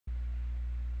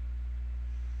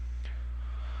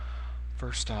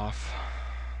First off,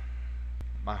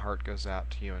 my heart goes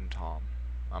out to you and Tom.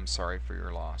 I'm sorry for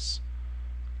your loss.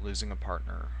 Losing a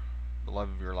partner, the love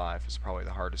of your life, is probably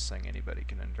the hardest thing anybody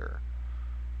can endure.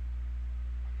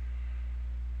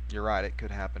 You're right, it could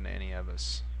happen to any of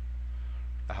us.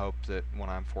 I hope that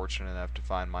when I'm fortunate enough to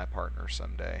find my partner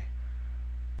someday,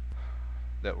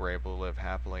 that we're able to live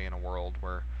happily in a world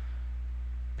where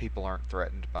people aren't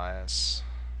threatened by us,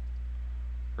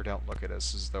 or don't look at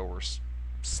us as though we're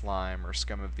slime or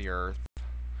scum of the earth,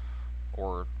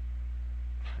 or,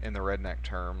 in the redneck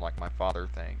term, like my father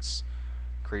thinks,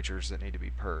 creatures that need to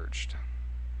be purged.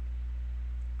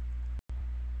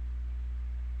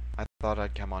 I thought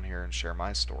I'd come on here and share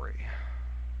my story.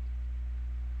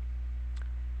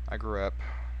 I grew up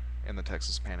in the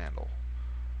Texas Panhandle,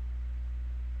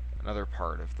 another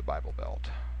part of the Bible Belt,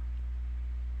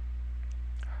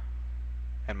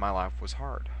 and my life was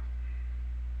hard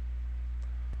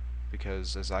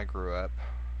because as I grew up,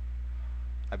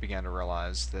 I began to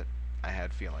realize that I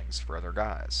had feelings for other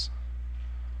guys.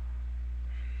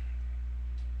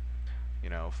 You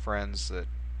know, friends that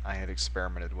I had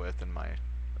experimented with in my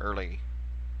early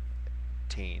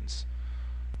teens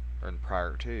and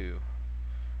prior to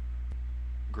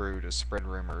grew to spread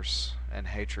rumors and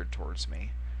hatred towards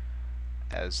me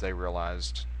as they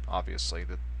realized, obviously,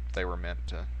 that they were meant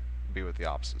to be with the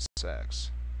opposite sex.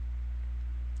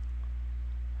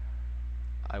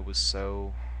 I was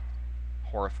so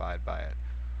horrified by it.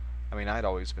 I mean, I'd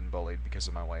always been bullied because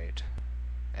of my weight,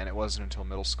 and it wasn't until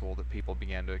middle school that people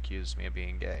began to accuse me of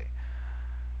being gay.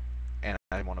 And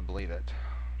I didn't want to believe it.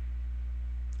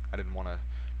 I didn't want to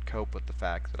cope with the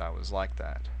fact that I was like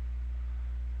that.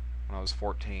 When I was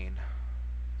 14,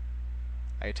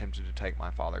 I attempted to take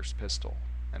my father's pistol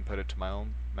and put it to my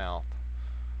own mouth,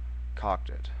 cocked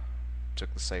it,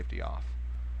 took the safety off,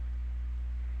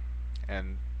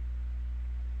 and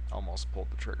almost pulled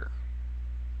the trigger.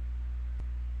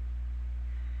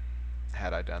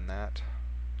 Had I done that,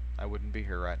 I wouldn't be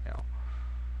here right now.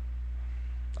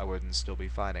 I wouldn't still be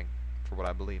fighting for what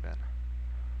I believe in.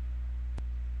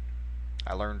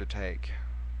 I learned to take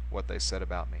what they said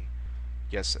about me.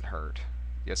 Yes, it hurt.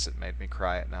 Yes, it made me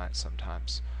cry at night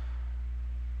sometimes.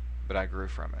 But I grew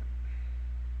from it.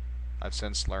 I've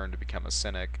since learned to become a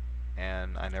cynic,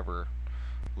 and I never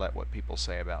let what people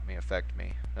say about me affect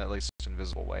me, at least in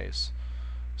visible ways.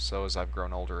 So as I've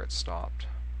grown older, it's stopped.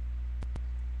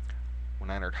 When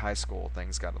I entered high school,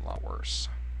 things got a lot worse.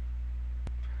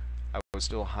 I was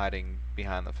still hiding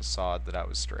behind the facade that I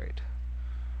was straight.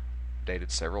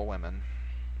 Dated several women,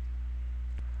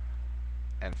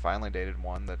 and finally dated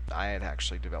one that I had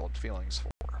actually developed feelings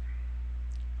for.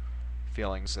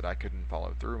 Feelings that I couldn't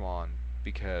follow through on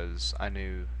because I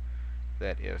knew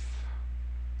that if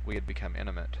we had become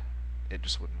intimate, it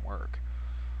just wouldn't work.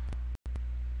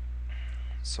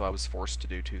 So I was forced to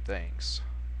do two things.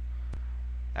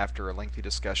 After a lengthy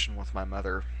discussion with my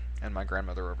mother and my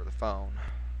grandmother over the phone,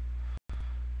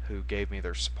 who gave me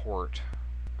their support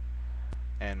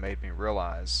and made me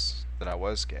realize that I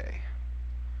was gay,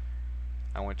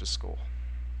 I went to school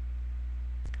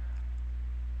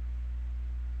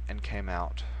and came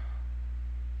out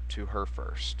to her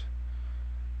first,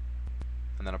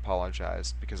 and then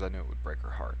apologized because I knew it would break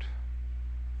her heart.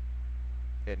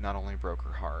 It not only broke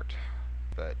her heart,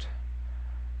 but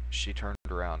she turned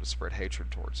around to spread hatred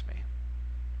towards me.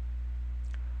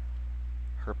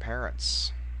 Her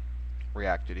parents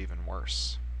reacted even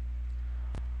worse.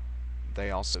 They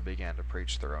also began to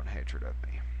preach their own hatred of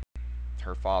me.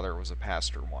 Her father was a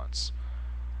pastor once,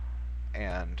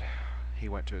 and he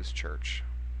went to his church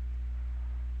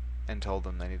and told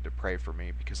them they needed to pray for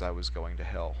me because I was going to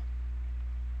hell.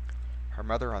 Her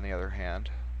mother, on the other hand,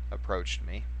 approached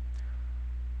me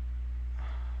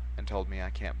and told me, "I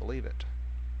can't believe it.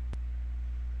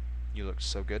 You looked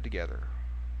so good together."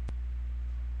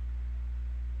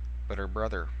 But her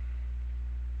brother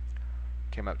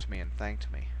came up to me and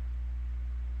thanked me,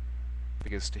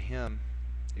 because to him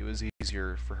it was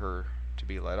easier for her to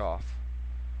be let off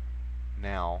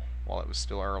now, while it was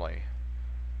still early,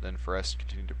 than for us to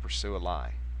continue to pursue a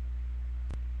lie.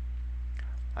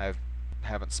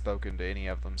 Haven't spoken to any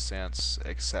of them since,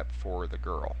 except for the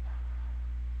girl,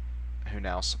 who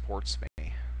now supports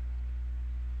me,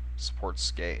 supports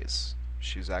gays.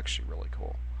 She's actually really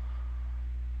cool.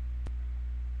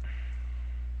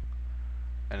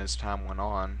 And as time went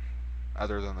on,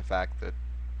 other than the fact that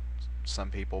some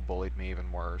people bullied me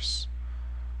even worse,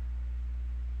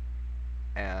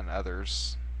 and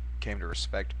others came to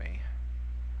respect me,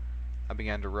 I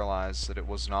began to realize that it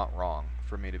was not wrong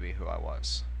for me to be who I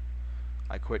was.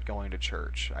 I quit going to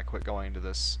church. I quit going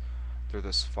to through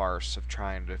this farce of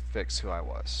trying to fix who I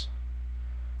was.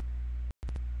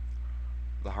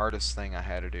 The hardest thing I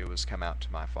had to do was come out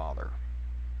to my father.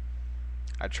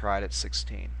 I tried at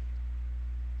 16.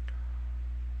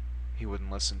 He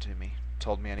wouldn't listen to me,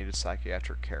 told me I needed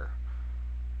psychiatric care,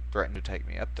 threatened to take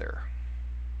me up there.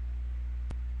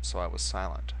 So I was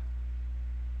silent.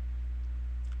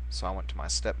 So I went to my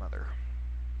stepmother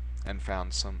and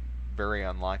found some very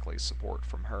unlikely support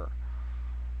from her.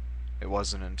 It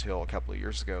wasn't until a couple of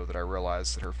years ago that I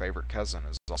realized that her favorite cousin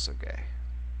is also gay.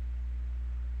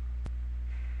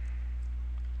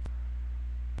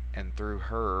 And through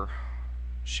her,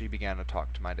 she began to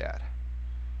talk to my dad.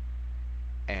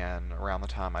 And around the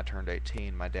time I turned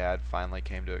 18, my dad finally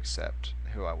came to accept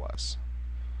who I was.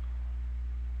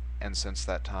 And since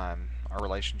that time, our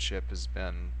relationship has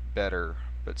been better,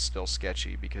 but still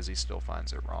sketchy because he still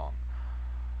finds it wrong.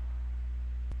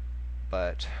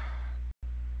 But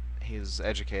he's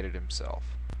educated himself.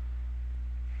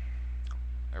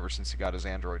 Ever since he got his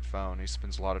Android phone, he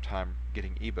spends a lot of time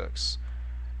getting ebooks.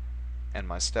 And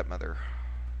my stepmother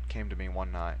came to me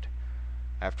one night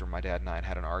after my dad and I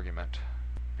had an argument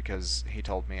because he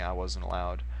told me I wasn't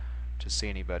allowed to see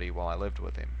anybody while I lived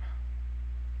with him.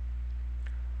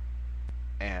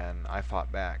 And I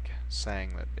fought back,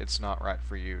 saying that it's not right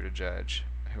for you to judge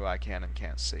who I can and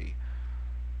can't see,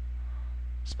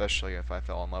 especially if I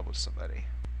fell in love with somebody.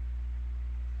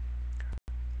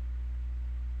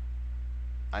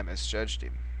 I misjudged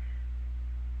him.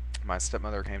 My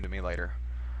stepmother came to me later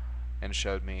and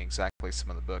showed me exactly some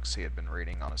of the books he had been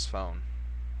reading on his phone,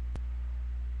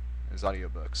 his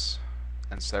audiobooks,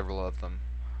 and several of them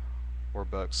were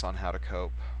books on how to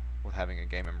cope with having a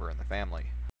gay member in the family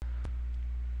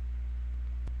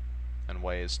and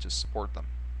ways to support them.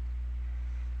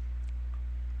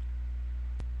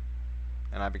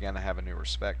 And I began to have a new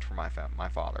respect for my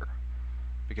father,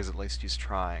 because at least he's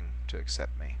trying to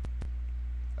accept me.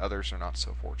 Others are not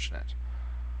so fortunate.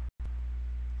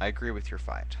 I agree with your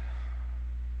fight.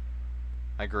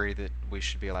 I agree that we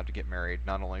should be allowed to get married,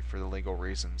 not only for the legal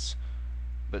reasons,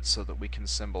 but so that we can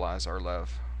symbolize our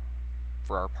love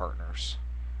for our partners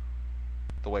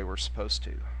the way we're supposed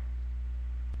to.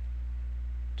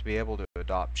 To be able to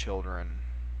adopt children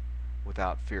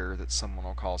without fear that someone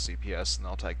will call CPS and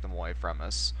they'll take them away from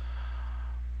us,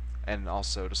 and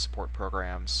also to support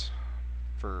programs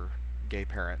for gay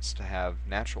parents to have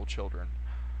natural children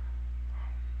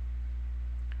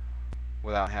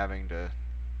without having to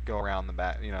go around the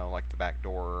back, like the back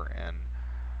door, and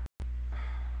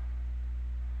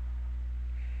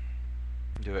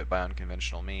do it by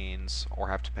unconventional means or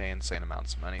have to pay insane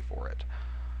amounts of money for it.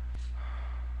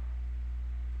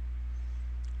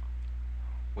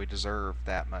 We deserve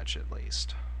that much at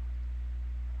least.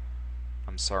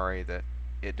 I'm sorry that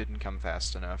it didn't come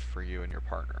fast enough for you and your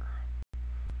partner,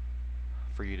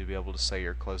 for you to be able to say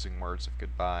your closing words of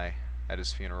goodbye at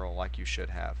his funeral like you should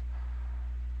have,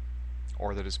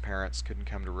 or that his parents couldn't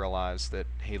come to realize that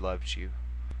he loved you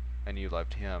and you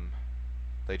loved him.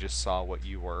 They just saw what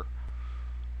you were.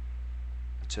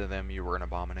 To them, you were an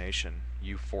abomination.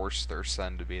 You forced their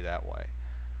son to be that way.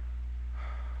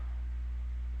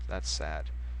 That's sad,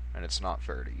 and it's not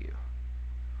fair to you.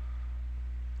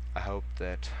 I hope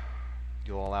that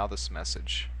you'll allow this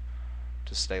message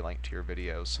to stay linked to your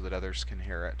videos so that others can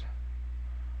hear it.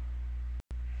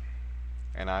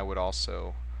 And I would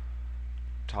also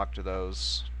talk to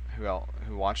those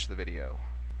who watch the video,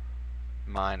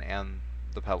 mine and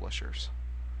the publishers,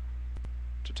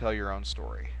 to tell your own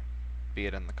story, be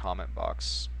it in the comment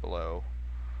box below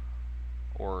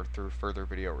or through further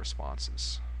video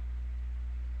responses.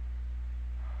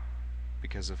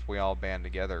 Because if we all band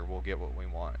together, we'll get what we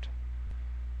want.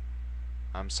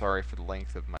 I'm sorry for the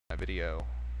length of my video,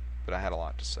 but I had a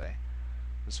lot to say.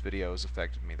 This video has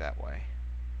affected me that way.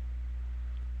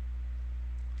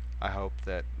 I hope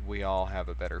that we all have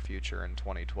a better future in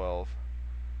 2012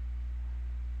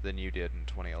 than you did in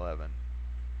 2011.